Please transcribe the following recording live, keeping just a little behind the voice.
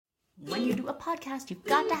When you do a podcast, you've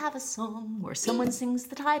got to have a song where someone sings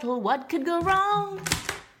the title. What could go wrong?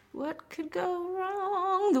 What could go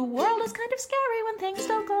wrong? The world is kind of scary when things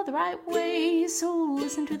don't go the right way. So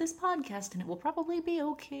listen to this podcast and it will probably be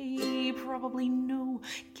okay. Probably no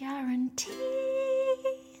guarantees.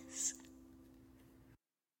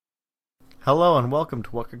 Hello and welcome to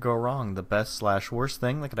What Could Go Wrong, the best/worst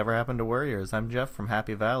thing that could ever happen to Warriors. I'm Jeff from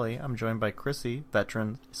Happy Valley. I'm joined by Chrissy,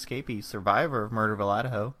 veteran, escapee, survivor of Murderville,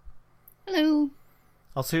 Idaho. Hello.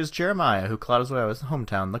 Also, here's Jeremiah, who clawed his way out of his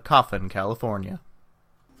hometown, The Coffin, California.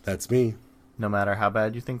 That's me. No matter how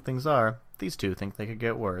bad you think things are, these two think they could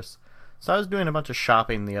get worse. So I was doing a bunch of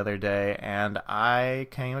shopping the other day, and I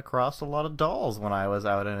came across a lot of dolls when I was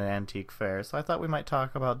out at an antique fair. So I thought we might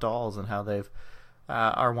talk about dolls and how they've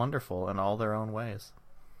are wonderful in all their own ways.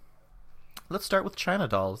 Let's start with China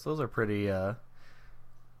dolls. Those are pretty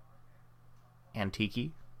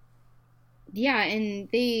antique-y. Yeah, and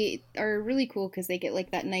they are really cool because they get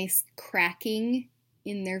like that nice cracking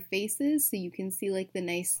in their faces, so you can see like the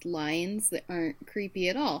nice lines that aren't creepy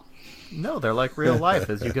at all. No, they're like real life.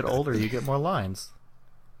 As you get older, you get more lines.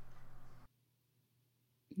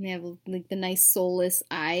 And they have like the nice soulless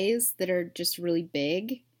eyes that are just really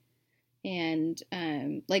big. And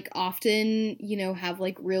like often, have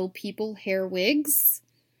like real people hair wigs.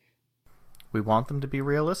 We want them to be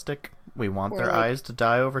realistic. We want their eyes to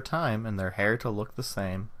die over time and their hair to look the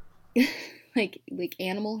same. like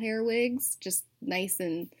animal hair wigs, just nice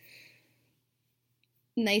and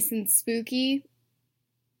spooky.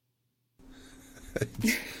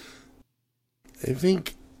 I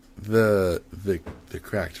think the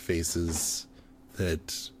cracked faces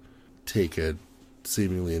that take a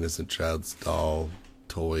seemingly innocent child's doll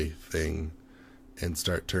toy thing and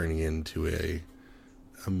start turning into a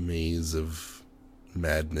maze of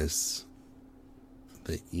madness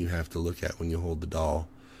that you have to look at when you hold the doll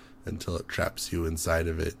until it traps you inside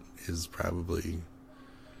of it is probably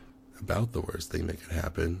about the worst thing that could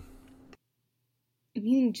happen. I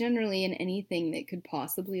mean, generally in anything that could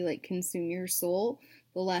possibly like consume your soul,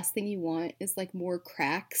 the last thing you want is like more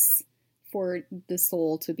cracks for the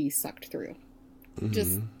soul to be sucked through. Mm-hmm.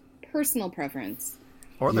 Just personal preference.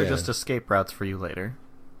 Or they're just escape routes for you later.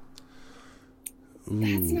 Ooh,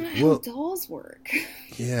 that's not how dolls work.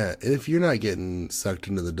 Yeah, if you're not getting sucked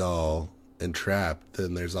into the doll and trapped,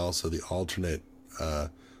 then there's also the alternate,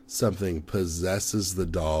 something possesses the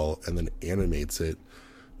doll and then animates it,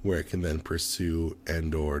 where it can then pursue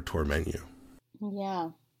and or torment you.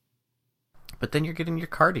 Yeah. But then you're getting your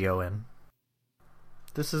cardio in.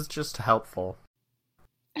 This is just helpful.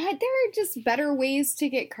 There are just better ways to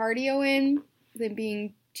get cardio in than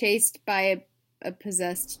being chased by a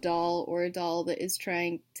possessed doll or a doll that is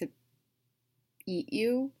trying to eat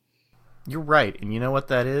you. You're right, and you know what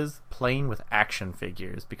that is? Playing with action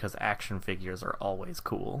figures, because action figures are always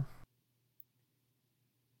cool.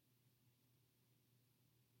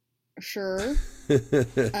 Sure. That's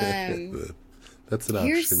an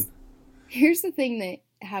option. Here's the thing that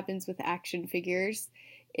happens with action figures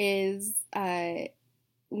is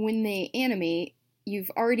when they animate, you've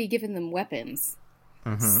already given them weapons.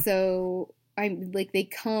 Mm-hmm. So they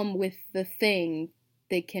come with the thing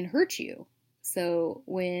that can hurt you. So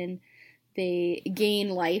when they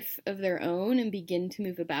gain life of their own and begin to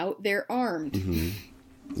move about, they're armed. Mm-hmm.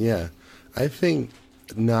 Yeah. I think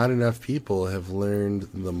not enough people have learned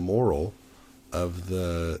the moral of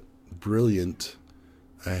the brilliant,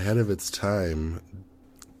 ahead of its time,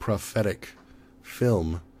 prophetic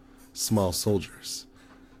film, Small Soldiers.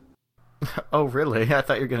 Oh, really? I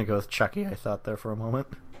thought you were going to go with Chucky, I thought there for a moment.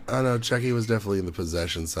 Oh, no, Chucky was definitely in the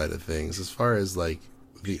possession side of things. As far as, like,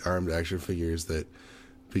 the armed action figures that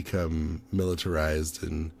become militarized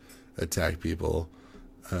and attack people.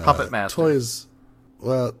 Puppet Master. Toys,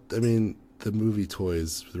 well, I mean, the movie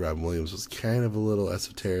Toys with Robin Williams was kind of a little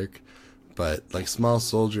esoteric, but, like, Small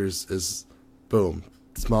Soldiers is, boom,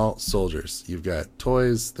 Small Soldiers. You've got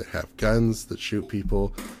toys that have guns that shoot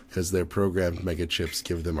people because their programmed mega chips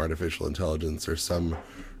give them artificial intelligence or some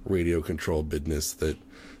radio control business that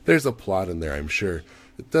there's a plot in there, I'm sure.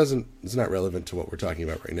 It's not relevant to what we're talking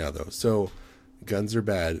about right now, though. So guns are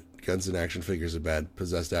bad. Guns and action figures are bad.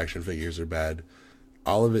 Possessed action figures are bad.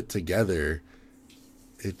 All of it together,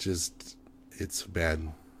 it's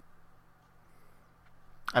bad.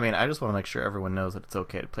 I mean, I just want to make sure everyone knows that it's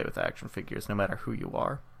okay to play with action figures no matter who you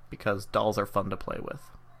are, because dolls are fun to play with.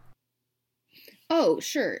 Oh,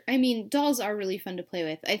 sure. I mean, dolls are really fun to play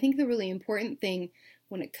with. I think the really important thing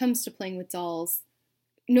when it comes to playing with dolls,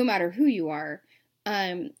 no matter who you are,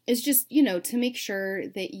 is just, to make sure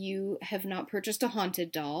that you have not purchased a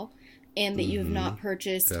haunted doll and that you have not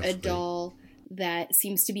purchased a doll that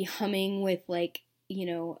seems to be humming with like,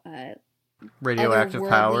 Radioactive otherworldly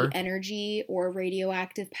power. energy or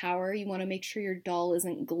radioactive power. You want to make sure your doll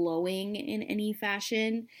isn't glowing in any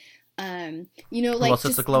fashion. Like Unless it's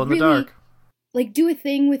just a glow in the really, dark. like do a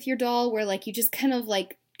thing with your doll where like you just kind of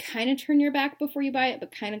turn your back before you buy it,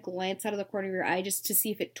 but kind of glance out of the corner of your eye just to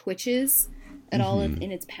see if it twitches at all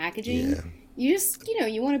in its packaging. Yeah. You just,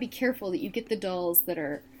 you want to be careful that you get the dolls that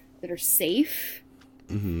are safe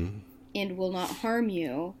and will not harm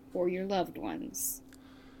you or your loved ones.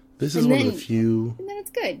 This is one of the few... And then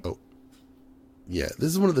it's good. Oh. Yeah, this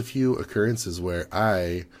is one of the few occurrences where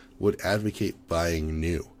I would advocate buying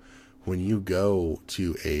new. When you go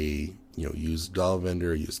to a, used doll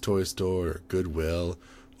vendor, used toy store, or Goodwill,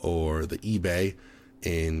 or the eBay,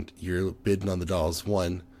 and you're bidding on the dolls,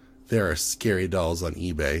 one, there are scary dolls on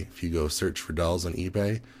eBay. If you go search for dolls on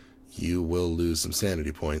eBay, you will lose some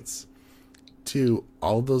sanity points. Two,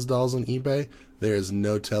 all of those dolls on eBay, there is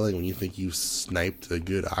no telling when you think you sniped a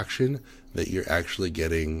good auction that you're actually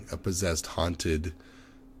getting a possessed, haunted,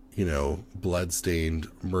 blood-stained,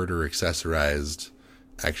 murder accessorized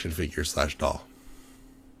action figure / doll.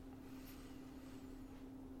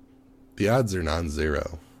 The odds are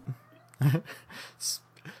non-zero.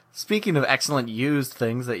 Speaking of excellent used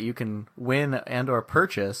things that you can win and or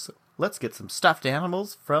purchase, let's get some stuffed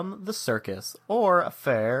animals from the circus, or a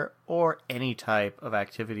fair, or any type of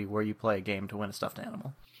activity where you play a game to win a stuffed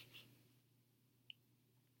animal.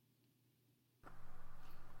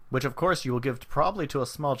 Which, of course, you will give probably to a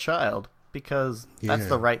small child, because that's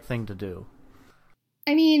the right thing to do.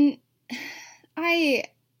 I mean, I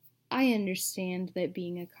understand that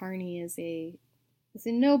being a carny is a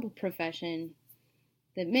noble profession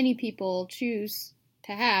that many people choose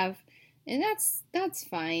to have, and that's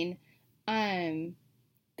fine.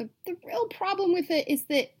 The real problem with it is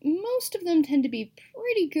that most of them tend to be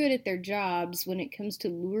pretty good at their jobs when it comes to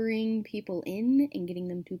luring people in and getting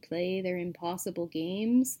them to play their impossible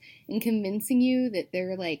games and convincing you that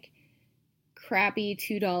their like crappy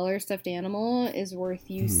 $2 stuffed animal is worth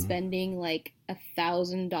you spending like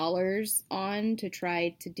 $1,000 on to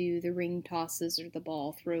try to do the ring tosses or the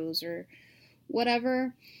ball throws or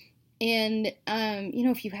whatever. And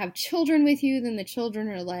if you have children with you, then the children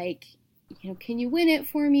are like, can you win it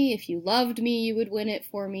for me? If you loved me, you would win it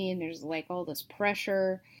for me. And there's like all this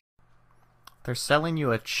pressure. They're selling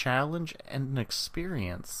you a challenge and an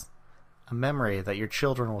experience, a memory that your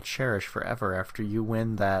children will cherish forever after you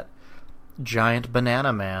win that giant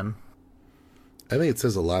banana man. I think it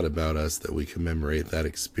says a lot about us that we commemorate that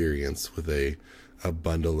experience with a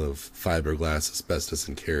bundle of fiberglass, asbestos,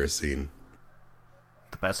 and kerosene.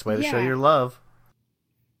 The best way to show your love.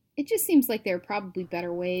 It just seems like there are probably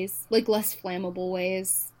better ways, like less flammable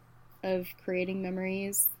ways of creating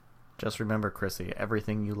memories. Just remember, Chrissy,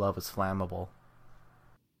 everything you love is flammable.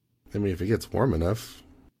 I mean, if it gets warm enough.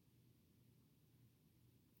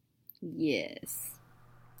 Yes.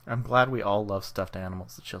 I'm glad we all love stuffed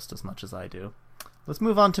animals just as much as I do. Let's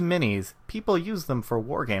move on to minis. People use them for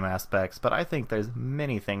wargame aspects, but I think there's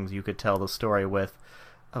many things you could tell the story with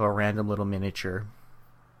of a random little miniature.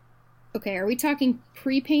 Okay, are we talking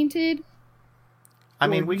pre-painted? I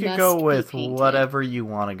mean, we could go with whatever you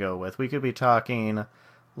want to go with. We could be talking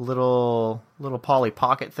little Polly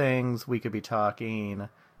Pocket things. We could be talking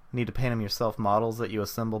need to paint them yourself models that you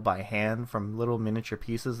assemble by hand from little miniature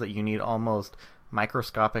pieces that you need almost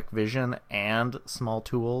microscopic vision and small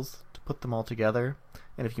tools to put them all together.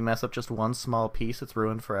 And if you mess up just one small piece, it's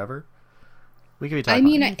ruined forever. We could be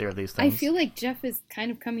talking about either of these things. I feel like Jeff is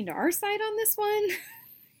kind of coming to our side on this one.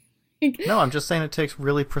 No, I'm just saying it takes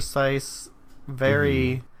really precise,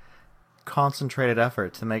 very concentrated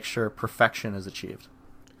effort to make sure perfection is achieved.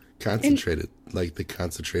 Concentrated, like the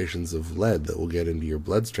concentrations of lead that will get into your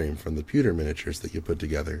bloodstream from the pewter miniatures that you put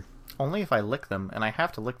together. Only if I lick them, and I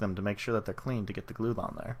have to lick them to make sure that they're clean to get the glue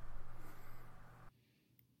on there.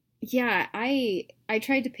 Yeah, I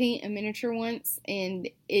tried to paint a miniature once, and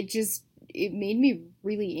it made me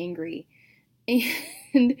really angry.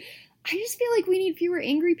 And I just feel like we need fewer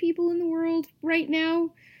angry people in the world right now.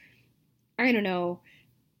 I don't know.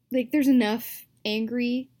 Like, there's enough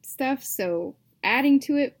angry stuff, so adding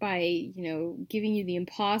to it by, giving you the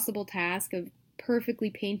impossible task of perfectly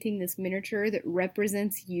painting this miniature that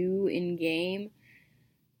represents you in game,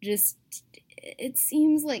 it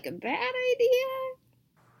seems like a bad idea.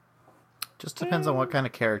 Just depends on what kind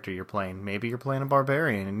of character you're playing. Maybe you're playing a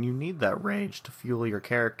barbarian and you need that rage to fuel your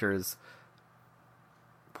character's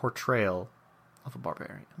portrayal of a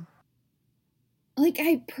barbarian. Like,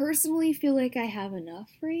 I personally feel like I have enough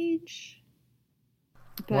rage.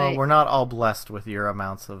 But Well, we're not all blessed with your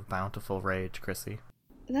amounts of bountiful rage, Chrissy.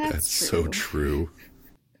 That's so true.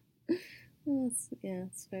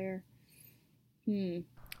 It's fair.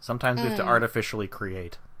 Sometimes we have to artificially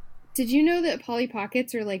create. Did you know that Polly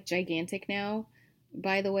Pockets are like gigantic now,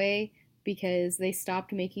 by the way? Because they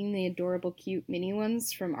stopped making the adorable cute mini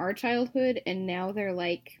ones from our childhood, and now they're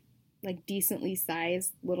like decently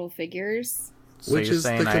sized little figures. So Which is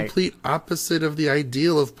the complete opposite of the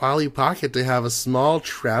ideal of Polly Pocket, to have a small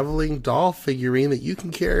traveling doll figurine that you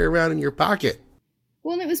can carry around in your pocket.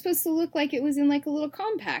 Well, and it was supposed to look like it was in like a little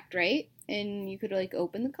compact, right? And you could like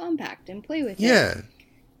open the compact and play with it. Yeah.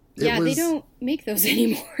 They don't make those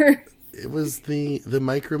anymore. It was the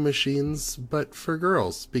Micro Machines, but for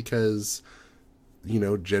girls, because,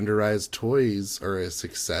 genderized toys are a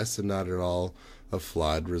success and not at all a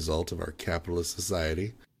flawed result of our capitalist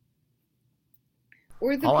society.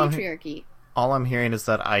 Or the patriarchy. All I'm hearing is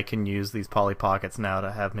that I can use these Polly Pockets now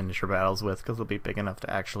to have miniature battles with, because they'll be big enough to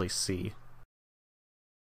actually see.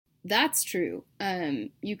 That's true.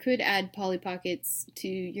 You could add Polly Pockets to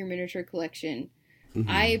your miniature collection. Mm-hmm.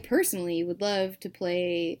 I personally would love to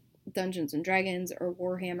play Dungeons and Dragons or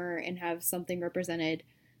Warhammer and have something represented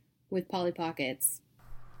with Polly Pockets.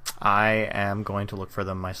 I am going to look for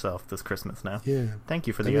them myself this Christmas now. Yeah. Thank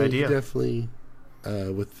you for the idea. Definitely,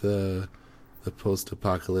 with the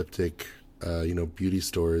post-apocalyptic, beauty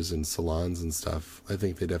stores and salons and stuff, I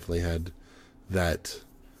think they definitely had that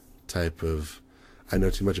type of... I know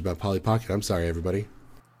too much about Polly Pocket. I'm sorry, everybody.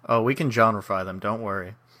 Oh, we can genreify them. Don't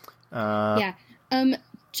worry. Yeah.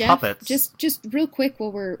 Jeff, puppets. Just real quick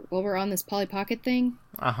while we're on this Polly Pocket thing.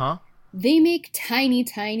 Uh-huh. They make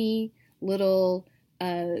tiny little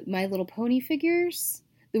My Little Pony figures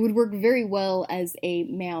that would work very well as a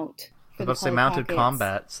mount for the Polly mounted Pockets.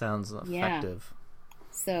 combat sounds effective.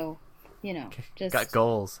 So, just got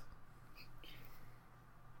goals.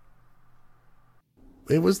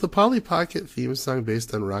 It was the Polly Pocket theme song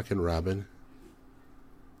based on Rockin' Robin.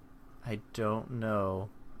 I don't know.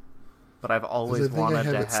 But I've always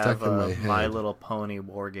wanted to have a My Little Pony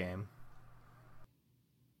war game.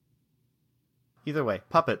 Either way,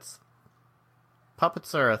 puppets.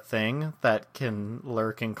 Puppets are a thing that can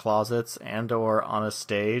lurk in closets and or on a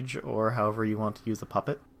stage, or however you want to use a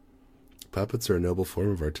puppet. Puppets are a noble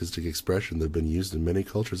form of artistic expression that have been used in many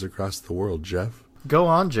cultures across the world, Jeff. Go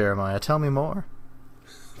on, Jeremiah. Tell me more.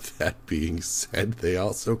 That being said, they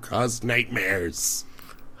also cause nightmares.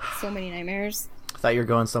 So many nightmares. I thought you were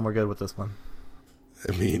going somewhere good with this one.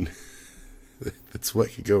 I mean, that's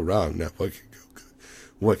what could go wrong, not what could go good.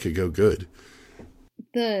 What could go good?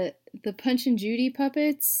 The Punch and Judy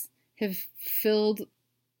puppets have filled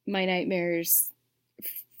my nightmares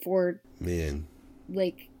for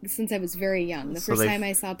since I was very young. The first time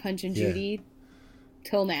I saw Punch and Judy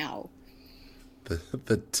till now.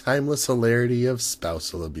 The timeless hilarity of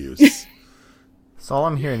spousal abuse. So all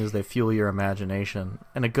I'm hearing is they fuel your imagination,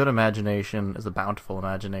 and a good imagination is a bountiful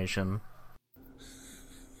imagination.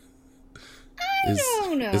 I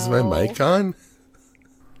don't know. Is my mic on?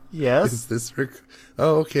 Yes. Is this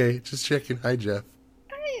Oh, okay. Just checking. Hi, Jeff.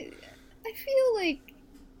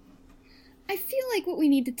 I feel like what we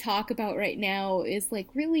need to talk about right now is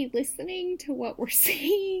really listening to what we're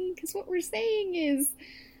saying, because what we're saying is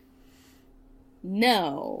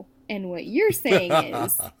no, and what you're saying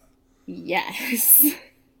is yes.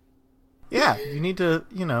 Yeah, you need to,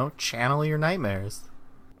 channel your nightmares.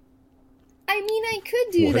 I mean, I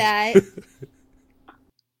could do that.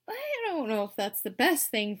 I don't know if that's the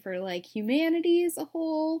best thing for humanity as a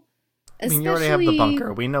whole. I mean, you already have the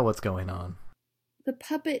bunker. We know what's going on. The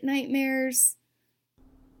puppet nightmares.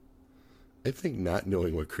 I think not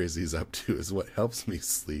knowing what Chrissy's up to is what helps me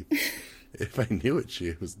sleep. If I knew what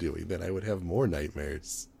she was doing, then I would have more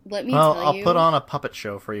nightmares. Let me tell you. I'll put on a puppet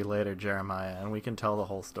show for you later, Jeremiah, and we can tell the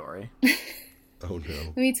whole story. Oh, no.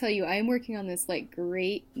 Let me tell you, I'm working on this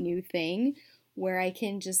great new thing where I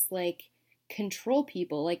can just control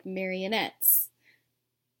people like marionettes.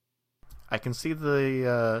 I can see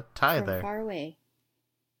the tie from there. Far away.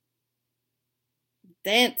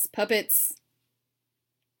 Dance, puppets.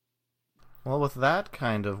 Well, with that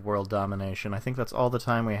kind of world domination, I think that's all the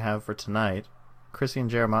time we have for tonight. Chrissy and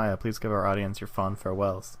Jeremiah, please give our audience your fond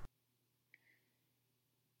farewells.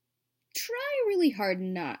 Try really hard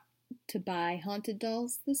not to buy haunted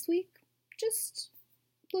dolls this week. Just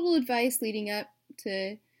little advice leading up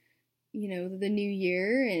to, the new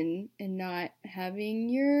year and not having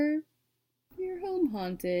your home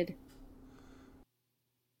haunted.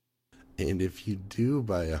 And if you do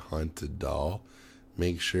buy a haunted doll,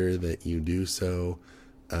 make sure that you do so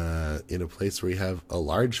in a place where you have a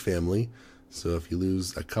large family. So if you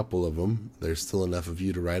lose a couple of them, there's still enough of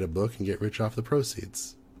you to write a book and get rich off the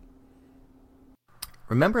proceeds.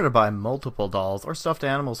 Remember to buy multiple dolls or stuffed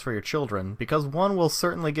animals for your children, because one will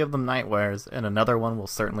certainly give them nightmares, and another one will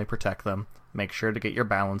certainly protect them. Make sure to get your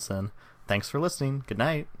balance in. Thanks for listening. Good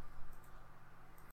night.